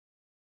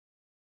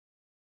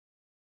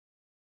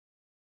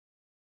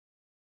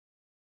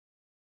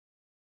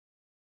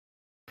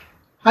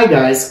Hi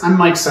guys, I'm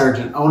Mike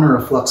Sargent, owner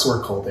of Flux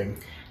Workholding.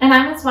 And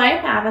I'm his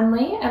wife,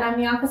 Avonlea, and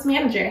I'm the office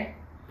manager.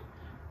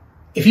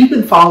 If you've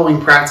been following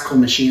Practical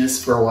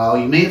Machinists for a while,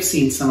 you may have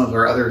seen some of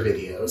our other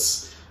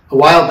videos. A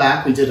while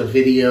back, we did a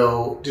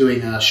video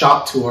doing a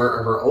shop tour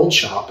of our old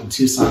shop in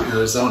Tucson,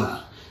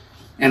 Arizona.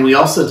 And we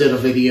also did a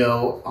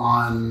video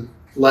on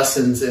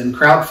lessons in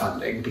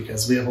crowdfunding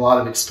because we have a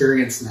lot of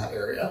experience in that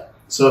area.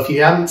 So if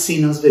you haven't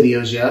seen those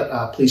videos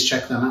yet, please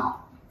check them out.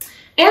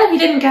 And if you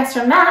didn't guess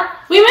from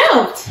that, we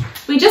moved.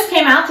 We just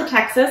came out to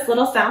Texas,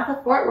 little south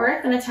of Fort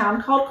Worth, in a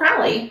town called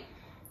Crowley.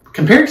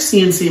 Compared to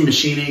CNC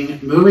machining,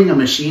 moving a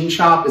machine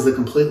shop is a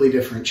completely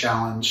different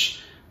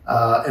challenge.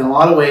 In a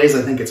lot of ways,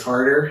 I think it's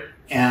harder,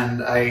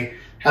 and I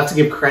have to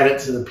give credit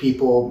to the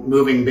people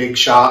moving big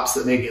shops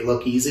that make it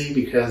look easy,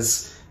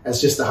 because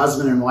as just a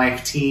husband and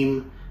wife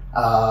team,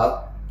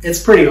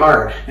 it's pretty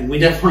hard, and we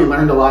definitely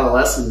learned a lot of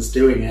lessons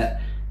doing it,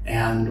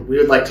 and we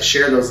would like to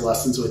share those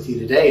lessons with you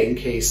today in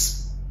case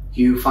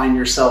you find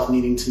yourself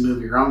needing to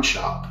move your own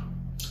shop.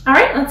 All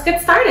right, let's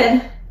get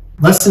started.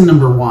 Lesson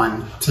number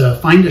 1, to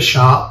find a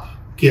shop,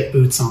 get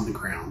boots on the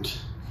ground.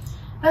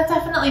 That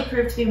definitely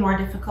proved to be more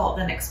difficult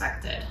than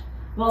expected.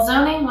 While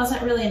zoning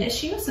wasn't really an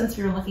issue since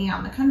we were looking out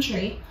in the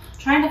country,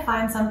 trying to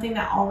find something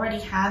that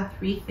already had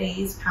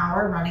 3-phase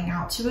power running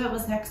out to it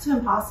was next to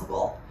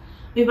impossible.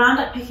 We wound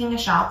up picking a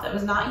shop that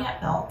was not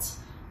yet built,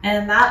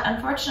 and that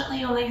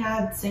unfortunately only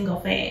had single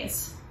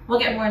phase. We'll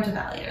get more into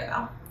that later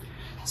though.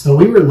 So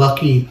we were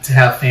lucky to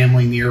have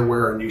family near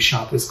where our new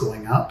shop was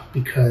going up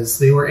because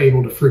they were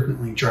able to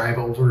frequently drive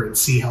over and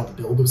see how the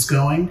build was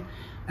going.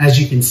 As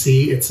you can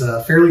see, it's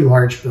a fairly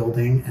large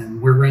building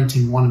and we're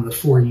renting one of the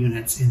 4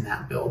 units in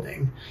that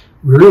building.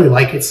 We really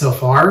like it so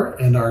far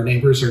and our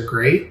neighbors are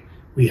great.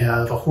 We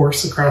have a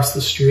horse across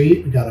the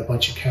street, we got a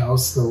bunch of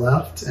cows to the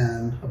left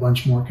and a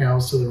bunch more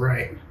cows to the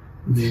right.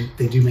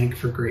 They do make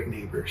for great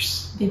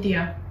neighbors. They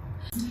do.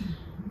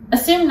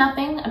 Assume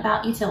nothing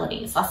about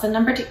utilities. Lesson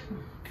number 2.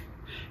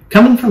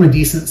 Coming from a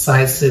decent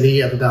sized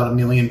city of about 1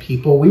 million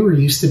people, we were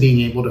used to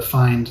being able to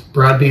find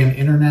broadband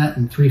internet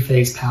and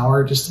 3-phase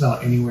power just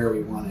about anywhere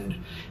we wanted.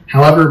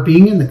 However,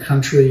 being in the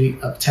country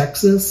of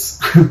Texas,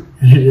 and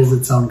it is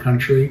its own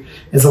country,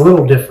 is a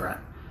little different.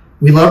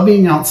 We love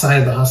being outside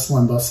of the hustle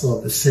and bustle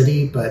of the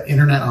city, but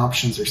internet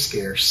options are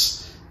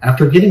scarce.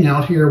 After getting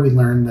out here, we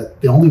learned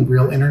that the only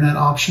real internet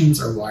options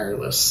are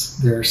wireless.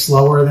 They're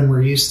slower than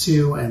we're used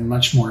to and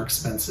much more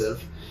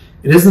expensive.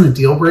 It isn't a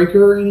deal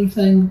breaker or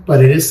anything,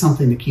 but it is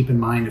something to keep in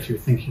mind if you're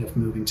thinking of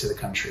moving to the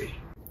country.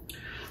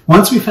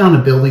 Once we found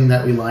a building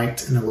that we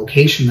liked and a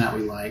location that we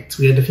liked,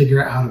 we had to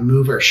figure out how to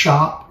move our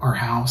shop, our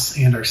house,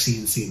 and our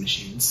CNC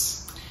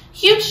machines.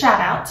 Huge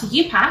shout out to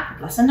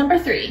UPAC, lesson number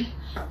 3.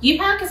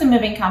 UPAC is a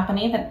moving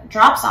company that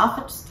drops off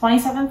a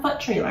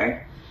 27-foot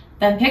trailer,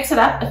 then picks it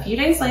up a few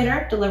days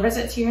later, delivers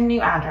it to your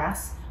new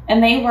address,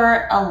 and they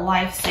were a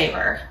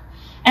lifesaver.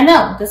 And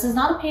no, this is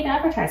not a paid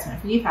advertisement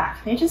for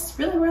UPAC. They just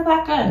really were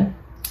that good.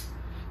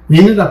 We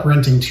ended up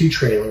renting 2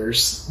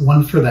 trailers,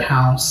 one for the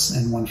house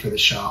and one for the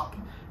shop.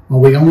 While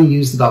we only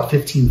used about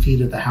 15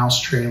 feet of the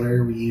house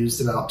trailer, we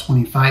used about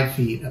 25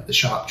 feet of the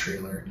shop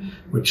trailer,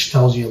 which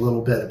tells you a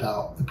little bit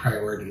about the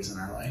priorities in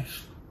our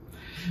life.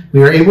 We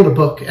were able to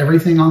book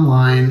everything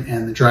online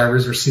and the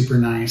drivers were super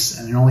nice,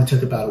 and it only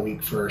took about a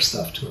week for our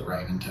stuff to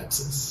arrive in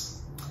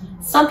Texas.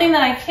 Something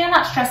that I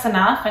cannot stress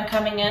enough when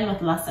coming in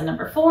with lesson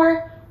number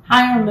 4,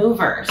 hire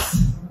movers.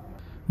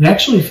 We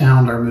actually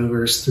found our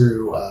movers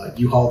through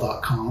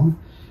uhaul.com.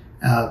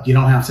 You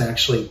don't have to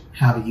actually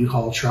have a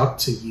U-Haul truck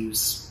to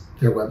use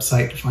their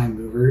website to find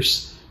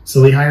movers.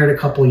 So we hired a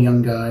couple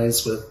young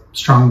guys with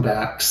strong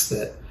backs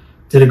that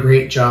did a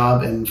great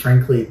job and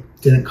frankly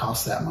didn't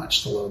cost that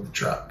much to load the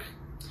truck.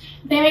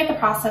 They made the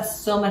process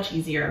so much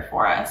easier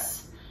for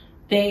us.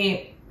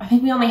 I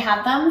think we only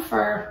had them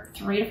for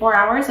 3 to 4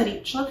 hours at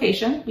each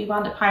location. We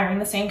wound up hiring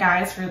the same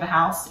guys for the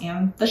house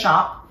and the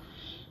shop.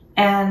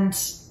 And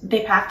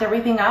they packed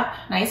everything up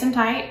nice and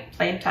tight,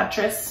 played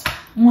Tetris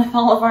with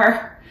all of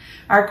our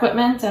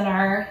equipment and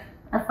our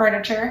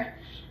furniture,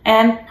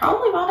 and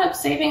probably wound up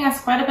saving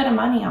us quite a bit of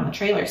money on the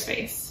trailer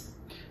space.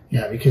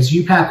 Yeah, because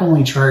UPAC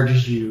only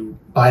charges you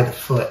by the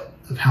foot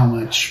of how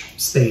much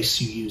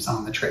space you use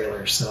on the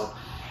trailer. So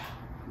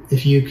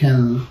if you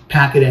can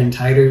pack it in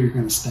tighter, you're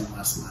going to spend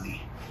less money.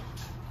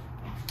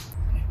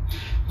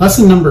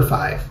 Lesson number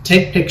 5,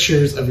 take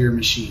pictures of your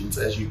machines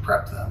as you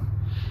prep them.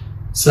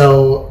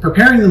 So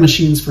preparing the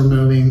machines for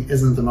moving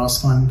isn't the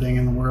most fun thing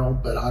in the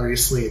world, but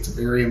obviously it's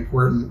very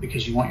important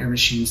because you want your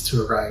machines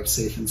to arrive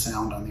safe and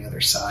sound on the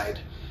other side.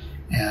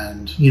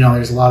 And,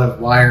 there's a lot of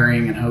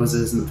wiring and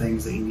hoses and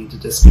things that you need to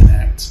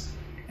disconnect.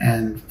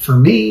 And for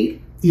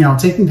me,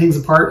 taking things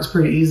apart is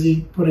pretty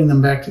easy. Putting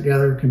them back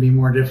together can be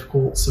more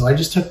difficult. So I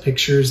just took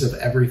pictures of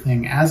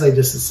everything as I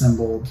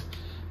disassembled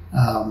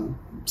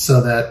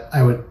so that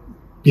I would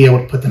be able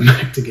to put them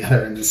back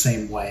together in the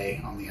same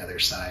way on the other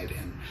side.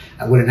 And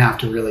I wouldn't have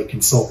to really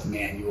consult the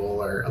manual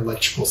or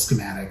electrical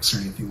schematics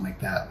or anything like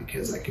that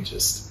because I could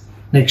just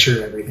make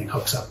sure everything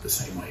hooks up the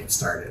same way it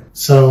started.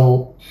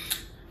 So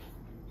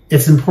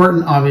It's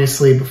important,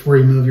 obviously, before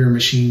you move your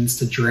machines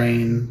to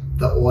drain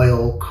the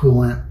oil,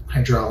 coolant,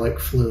 hydraulic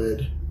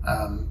fluid.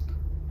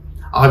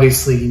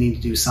 Obviously, you need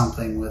to do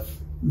something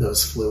with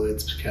those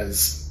fluids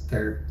because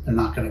they're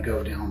not going to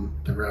go down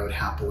the road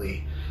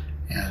happily,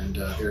 and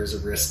there's a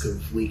risk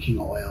of leaking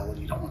oil,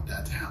 and you don't want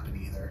that to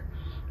happen either.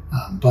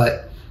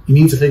 But you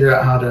need to figure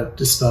out how to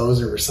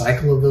dispose or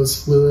recycle of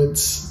those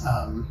fluids.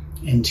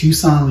 In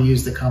Tucson, we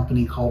used a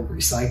company called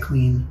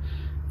Recycling,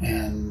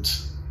 and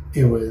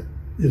it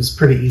was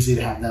pretty easy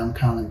to have them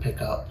come and pick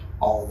up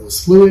all of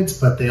those fluids,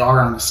 but they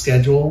are on a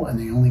schedule and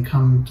they only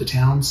come to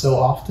town so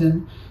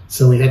often.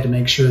 So we had to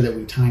make sure that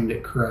we timed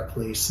it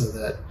correctly so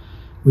that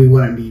we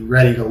wouldn't be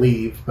ready to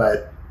leave,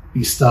 but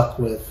be stuck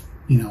with,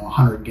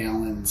 100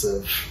 gallons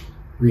of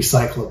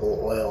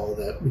recyclable oil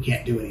that we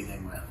can't do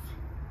anything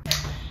with.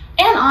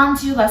 And on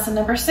to lesson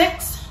number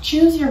 6,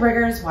 choose your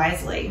riggers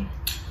wisely.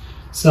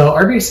 So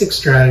our basic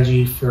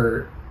strategy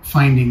for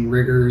finding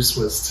riggers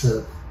was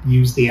to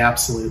use the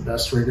absolute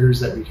best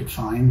riggers that we could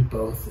find,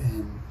 both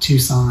in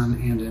Tucson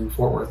and in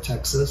Fort Worth,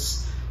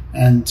 Texas.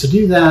 And to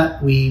do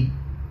that, we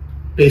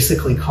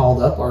basically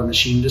called up our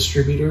machine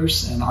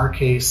distributors, in our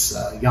case,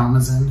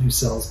 Yamazin, who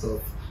sells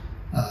both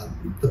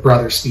the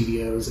Brother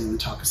Speedios and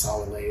the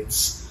Takasawa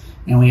lathes.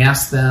 And we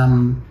asked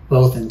them,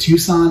 both in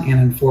Tucson and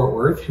in Fort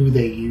Worth, who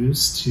they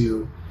use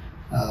to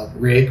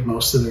rig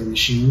most of their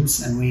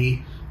machines. And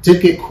we did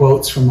get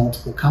quotes from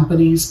multiple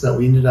companies, but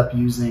we ended up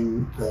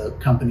using the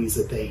companies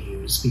that they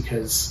use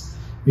because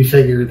we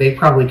figure they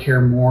probably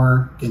care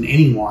more than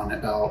anyone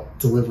about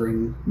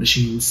delivering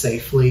machines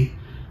safely.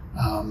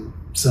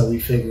 So we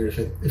figured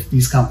if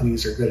these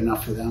companies are good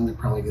enough for them, they're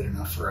probably good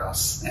enough for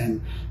us.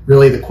 And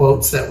really the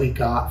quotes that we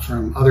got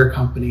from other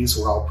companies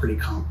were all pretty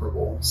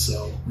comparable.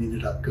 So we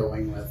ended up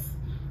going with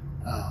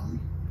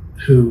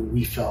who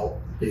we felt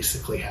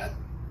basically had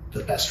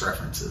the best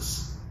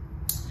references.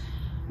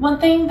 One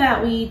thing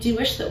that we do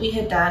wish that we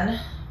had done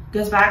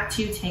goes back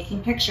to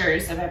taking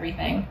pictures of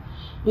everything.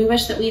 We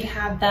wish that we'd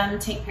had them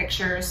take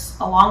pictures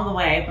along the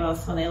way,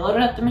 both when they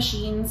loaded up the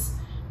machines,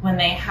 when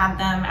they had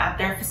them at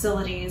their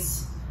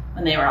facilities,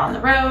 when they were on the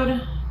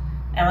road,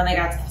 and when they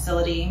got to the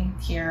facility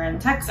here in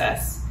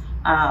Texas.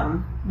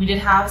 We did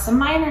have some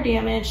minor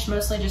damage,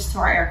 mostly just to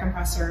our air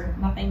compressor,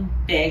 nothing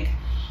big,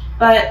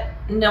 but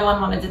no one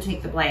wanted to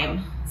take the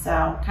blame.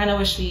 So kind of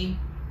wish we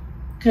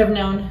could have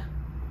known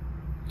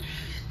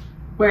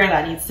where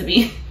that needs to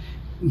be.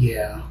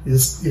 Yeah, it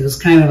was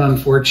kind of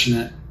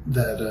unfortunate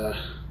that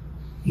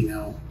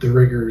the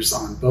riggers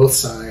on both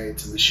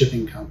sides and the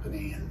shipping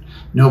company, and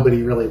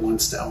nobody really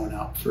wants to own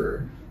up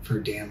for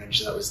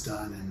damage that was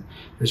done, and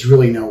there's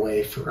really no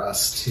way for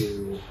us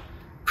to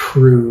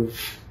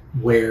prove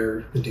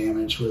where the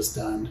damage was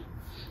done.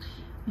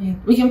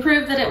 We can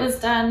prove that it was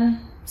done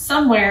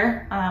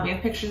somewhere. We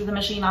have pictures of the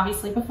machine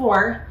obviously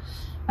before,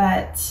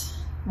 but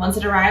once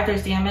it arrived,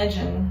 there's damage,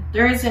 and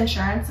there is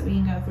insurance that we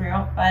can go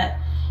through, but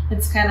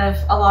it's kind of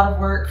a lot of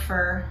work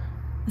for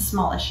a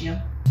small issue.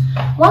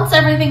 Once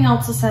everything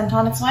else was sent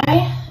on its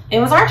way,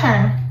 it was our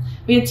turn.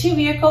 We had 2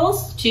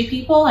 vehicles, 2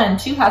 people, and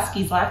 2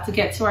 Huskies left to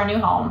get to our new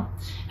home.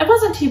 It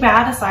wasn't too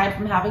bad aside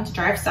from having to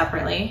drive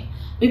separately.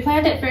 We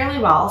planned it fairly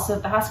well so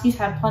that the Huskies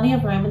had plenty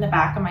of room in the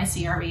back of my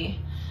CRV.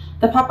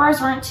 The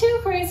puppers weren't too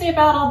crazy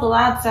about all the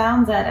loud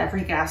sounds at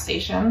every gas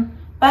station,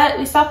 but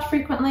we stopped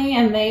frequently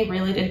and they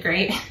really did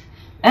great.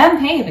 And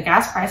hey, the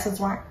gas prices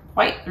weren't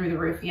quite through the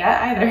roof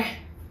yet either.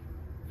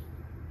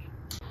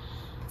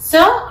 So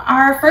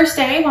our first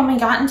day when we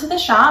got into the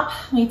shop,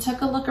 we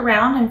took a look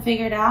around and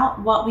figured out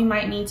what we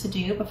might need to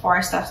do before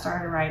our stuff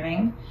started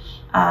arriving.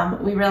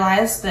 We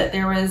realized that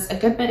there was a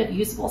good bit of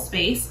usable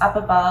space up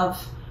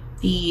above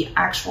the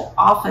actual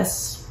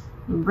office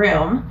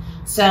room.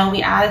 So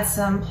we added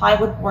some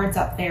plywood boards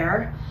up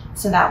there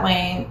so that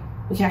way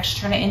we can actually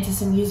turn it into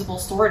some usable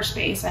storage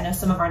space. I know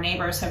some of our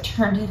neighbors have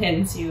turned it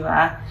into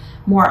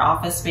more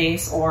office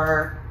space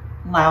or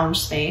lounge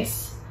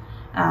space.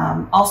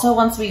 Also,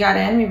 once we got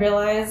in, we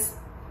realized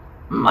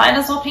might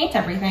as well paint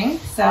everything.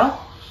 So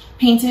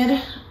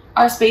painted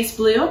our space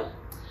blue.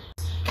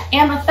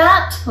 And with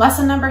that,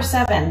 lesson number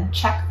 7,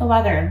 check the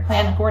weather and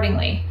plan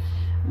accordingly.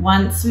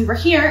 Once we were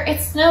here,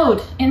 it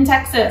snowed in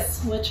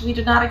Texas, which we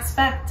did not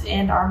expect,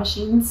 and our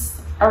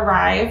machines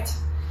arrived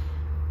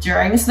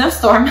during a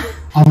snowstorm.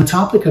 On the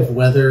topic of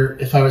weather,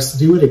 if I was to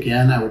do it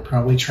again, I would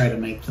probably try to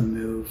make the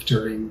move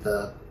during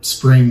the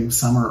spring,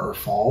 summer, or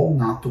fall,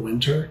 not the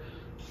winter.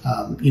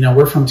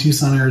 We're from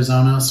Tucson,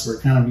 Arizona, so we're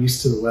kind of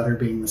used to the weather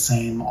being the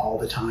same all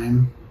the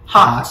time.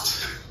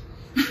 Hot.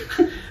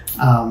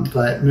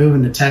 But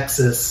moving to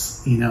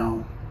Texas,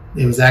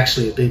 it was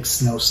actually a big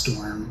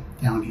snowstorm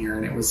down here,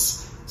 and it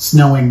was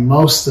snowing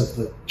most of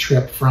the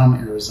trip from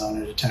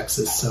Arizona to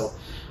Texas. So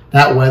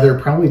that weather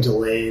probably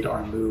delayed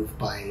our move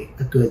by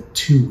a good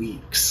 2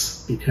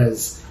 weeks,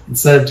 because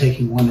instead of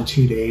taking 1 to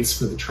 2 days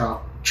for the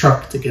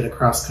truck to get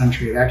across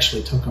country, it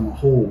actually took them a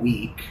whole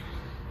week.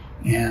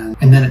 And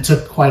then it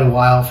took quite a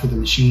while for the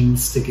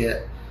machines to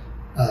get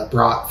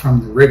brought from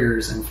the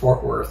riggers in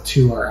Fort Worth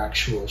to our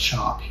actual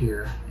shop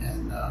here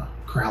in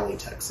Crowley,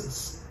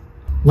 Texas.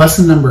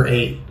 Lesson number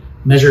 8,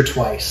 measure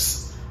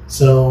twice.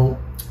 So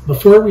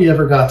before we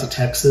ever got to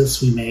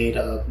Texas, we made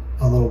a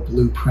little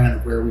blueprint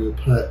of where we would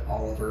put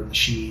all of our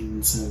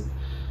machines and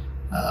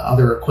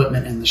other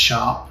equipment in the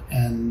shop.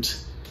 And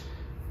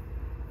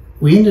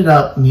we ended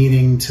up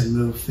needing to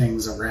move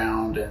things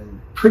around and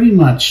pretty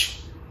much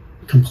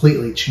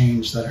completely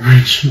change that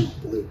original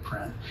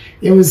blueprint.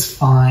 It was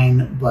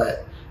fine,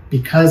 but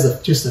because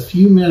of just a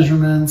few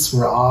measurements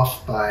were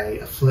off by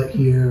a foot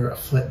here, a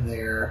foot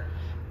there,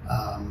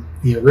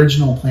 the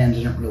original plan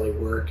didn't really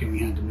work and we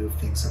had to move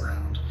things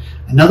around.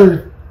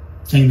 Another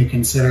thing to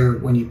consider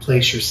when you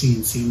place your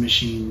CNC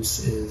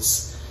machines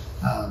is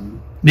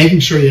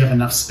making sure you have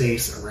enough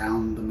space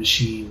around the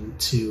machine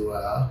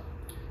to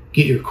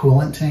get your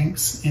coolant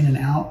tanks in and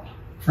out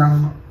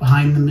from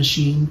behind the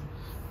machine.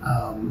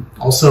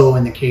 Also,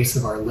 in the case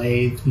of our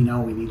lathe, we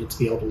needed to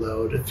be able to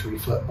load a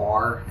 3-foot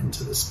bar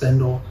into the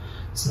spindle,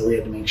 so we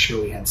had to make sure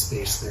we had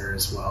space there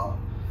as well.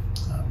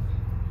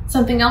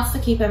 Something else to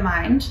keep in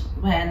mind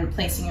when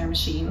placing your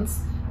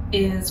machines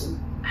is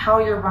how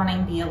you're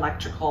running the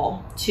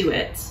electrical to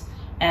it.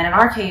 And in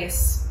our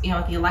case,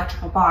 with the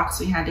electrical box,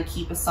 we had to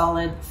keep a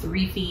solid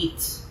 3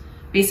 feet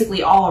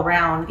basically all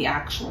around the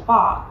actual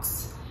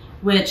box,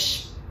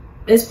 which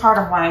is part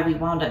of why we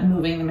wound up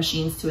moving the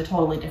machines to a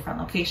totally different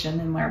location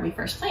than where we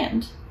first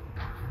planned.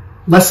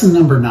 Lesson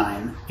number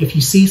 9, if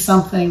you see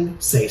something,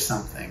 say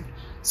something.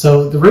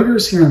 So the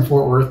riggers here in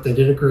Fort Worth, they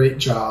did a great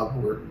job.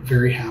 We're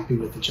very happy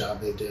with the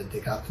job they did. They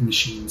got the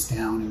machines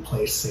down in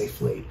place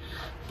safely.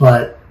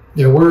 But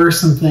there were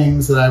some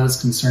things that I was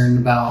concerned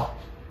about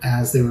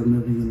as they were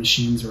moving the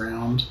machines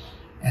around.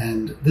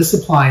 And this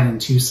applied in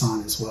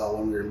Tucson as well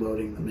when we were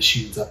loading the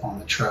machines up on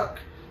the truck.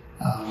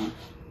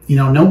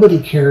 Nobody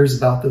cares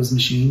about those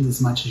machines as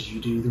much as you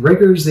do. The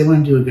riggers, they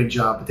want to do a good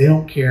job, but they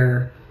don't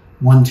care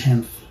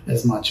 1/10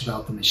 as much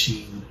about the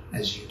machine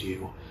as you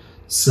do.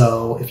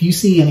 So if you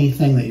see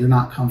anything that you're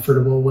not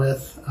comfortable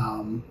with,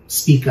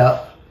 speak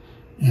up.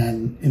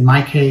 And in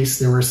my case,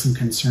 there were some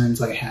concerns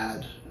I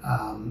had,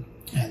 and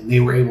they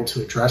were able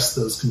to address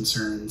those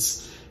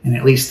concerns and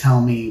at least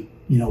tell me,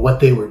 what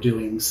they were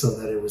doing so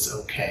that it was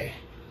okay.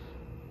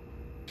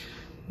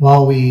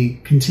 While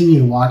we continue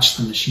to watch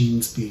the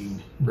machines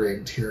being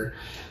rigged here,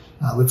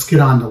 let's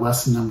get on to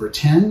lesson number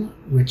 10,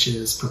 which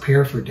is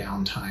prepare for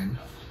downtime.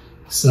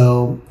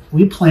 So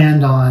we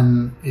planned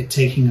on it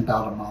taking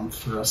about a month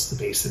for us to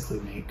basically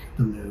make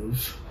the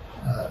move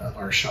of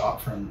our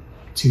shop from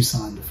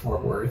Tucson to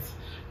Fort Worth.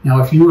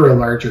 Now, if you were a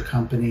larger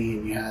company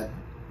and you had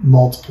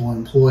multiple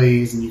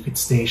employees and you could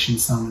station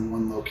some in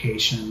one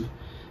location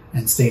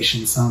and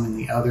station some in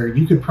the other,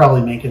 you could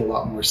probably make it a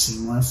lot more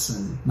seamless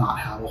and not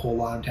have a whole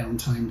lot of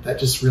downtime. That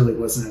just really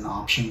wasn't an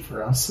option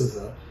for us as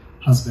a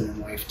husband and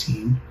wife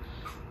team.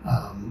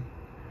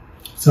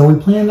 So we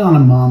planned on a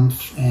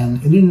month, and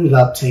it ended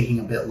up taking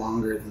a bit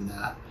longer than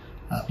that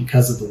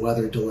because of the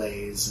weather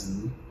delays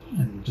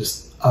and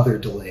just other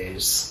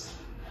delays.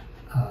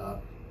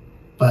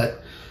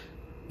 But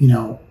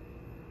the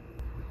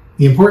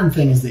important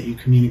thing is that you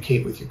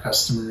communicate with your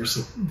customers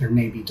if there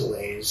may be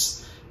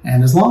delays.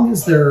 And as long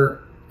as they're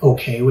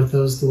okay with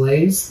those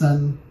delays,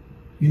 then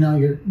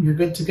you're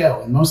good to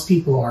go. And most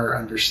people are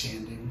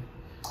understanding.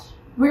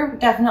 We're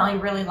definitely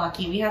really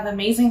lucky. We have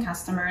amazing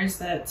customers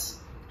that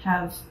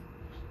have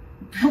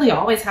really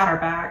always had our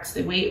backs.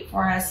 They wait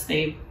for us.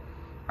 They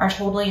are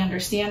totally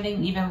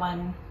understanding, even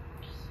when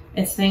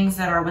it's things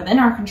that are within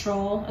our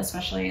control,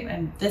 especially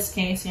in this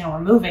case, we're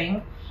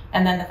moving.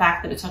 And then the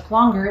fact that it took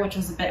longer, which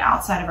was a bit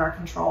outside of our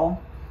control.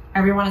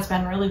 Everyone has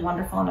been really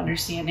wonderful and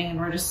understanding, and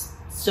we're just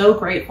so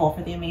grateful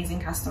for the amazing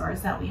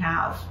customers that we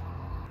have.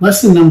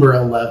 Lesson number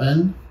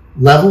 11,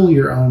 level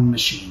your own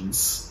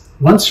machines.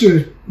 Once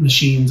your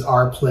machines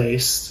are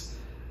placed,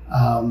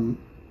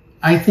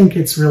 I think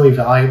it's really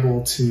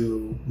valuable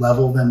to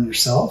level them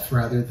yourself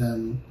rather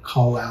than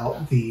call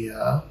out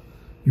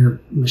your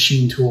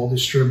machine tool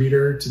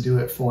distributor to do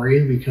it for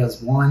you,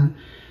 because one,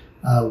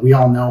 we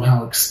all know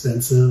how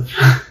expensive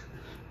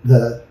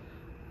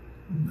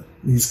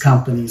these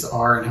companies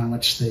are and how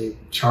much they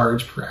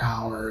charge per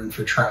hour and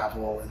for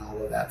travel and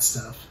all of that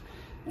stuff.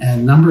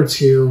 And number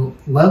 2,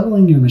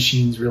 leveling your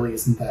machines really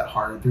isn't that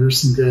hard. There are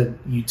some good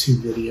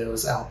YouTube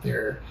videos out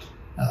there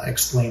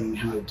explaining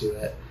how to do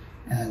it.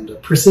 And a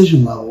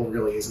precision level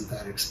really isn't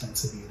that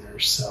expensive either.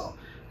 So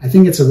I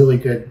think it's a really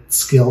good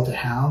skill to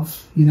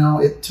have.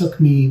 It took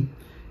me,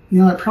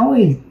 it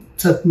probably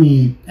took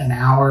me an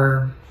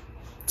hour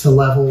to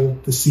level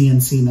the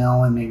CNC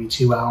mill and maybe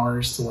 2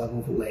 hours to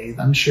level the lathe.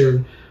 I'm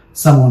sure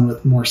someone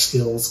with more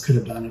skills could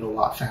have done it a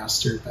lot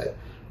faster, but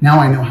now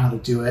I know how to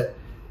do it,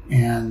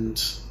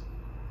 and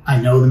I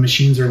know the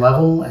machines are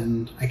level,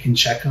 and I can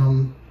check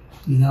them,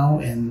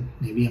 in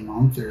maybe a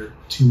month or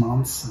 2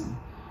 months, and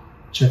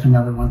check them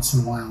every once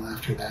in a while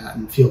after that,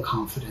 and feel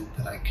confident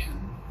that I can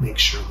make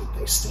sure that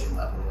they stay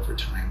level over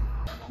time.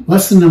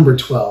 Lesson number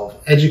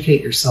 12,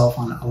 educate yourself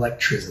on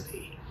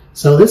electricity.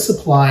 So this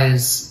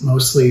applies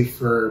mostly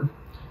for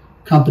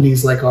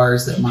companies like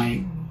ours that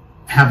might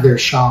have their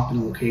shop in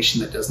a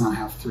location that does not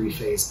have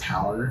 3-phase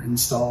power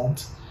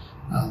installed.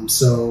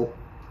 So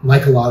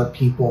like a lot of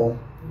people,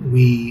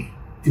 we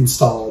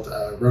installed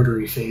a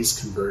rotary phase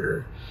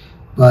converter,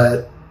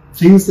 but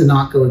things did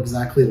not go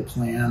exactly to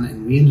plan,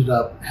 and we ended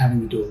up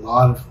having to do a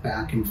lot of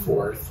back and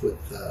forth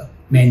with the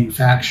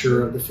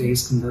manufacturer of the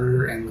phase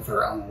converter and with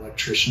our own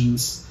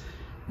electricians.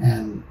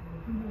 And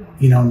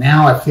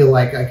now I feel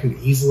like I could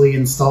easily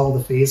install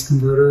the phase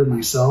converter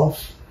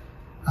myself.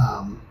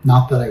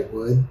 Not that I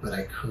would, but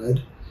I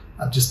could,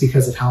 just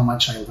because of how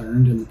much I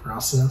learned in the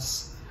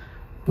process.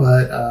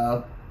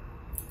 But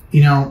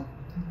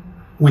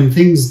when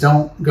things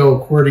don't go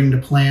according to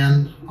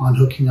plan on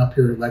hooking up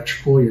your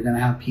electrical, you're going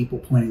to have people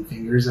pointing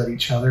fingers at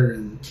each other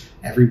and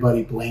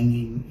everybody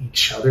blaming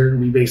each other.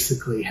 We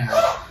basically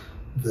have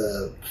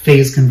the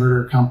phase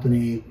converter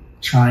company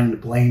trying to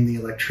blame the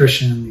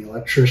electrician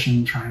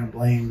trying to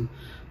blame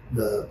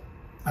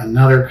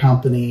another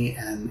company,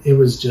 and it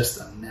was just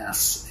a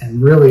mess.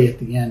 And really at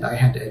the end, I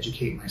had to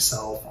educate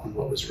myself on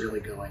what was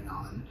really going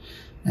on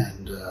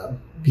and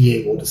be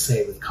able to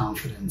say with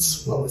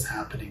confidence what was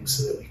happening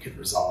so that we could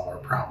resolve our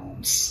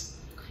problems.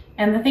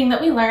 And the thing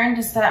that we learned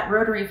is that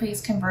rotary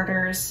phase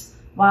converters,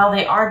 while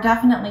they are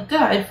definitely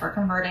good for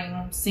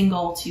converting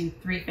single to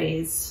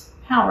three-phase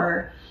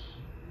power,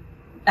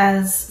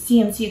 as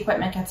CNC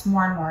equipment gets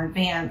more and more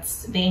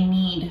advanced, they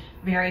need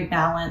very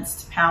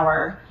balanced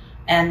power,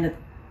 and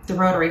the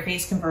rotary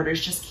phase converters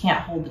just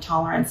can't hold the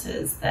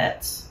tolerances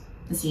that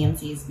the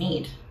CNCs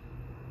need.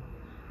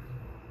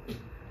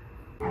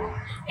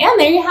 And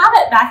there you have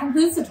it. That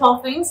concludes the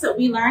 12 things that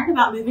we learned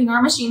about moving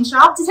our machine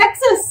shop to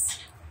Texas.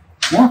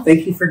 Yeah,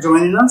 thank you for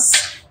joining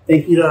us.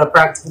 Thank you to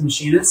Practical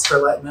Machinists for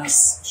letting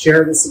us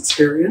share this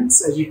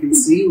experience. As you can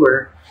see,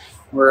 we're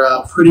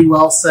pretty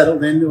well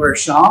settled into our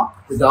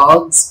shop. The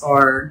dogs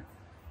are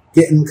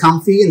getting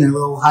comfy in their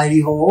little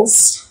hidey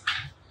holes.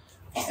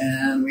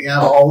 And we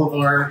have all of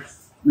our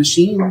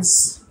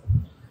machines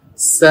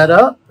set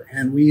up,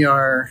 and we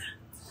are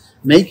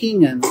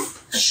making and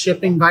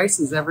shipping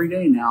vices every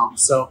day now.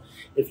 So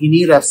if you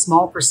need a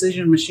small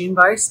precision machine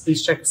vise,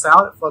 please check us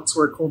out at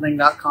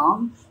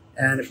fluxworkholding.com.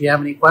 And if you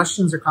have any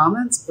questions or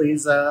comments,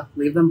 please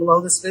leave them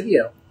below this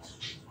video.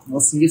 We'll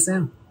see you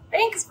soon.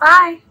 Thanks.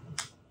 Bye.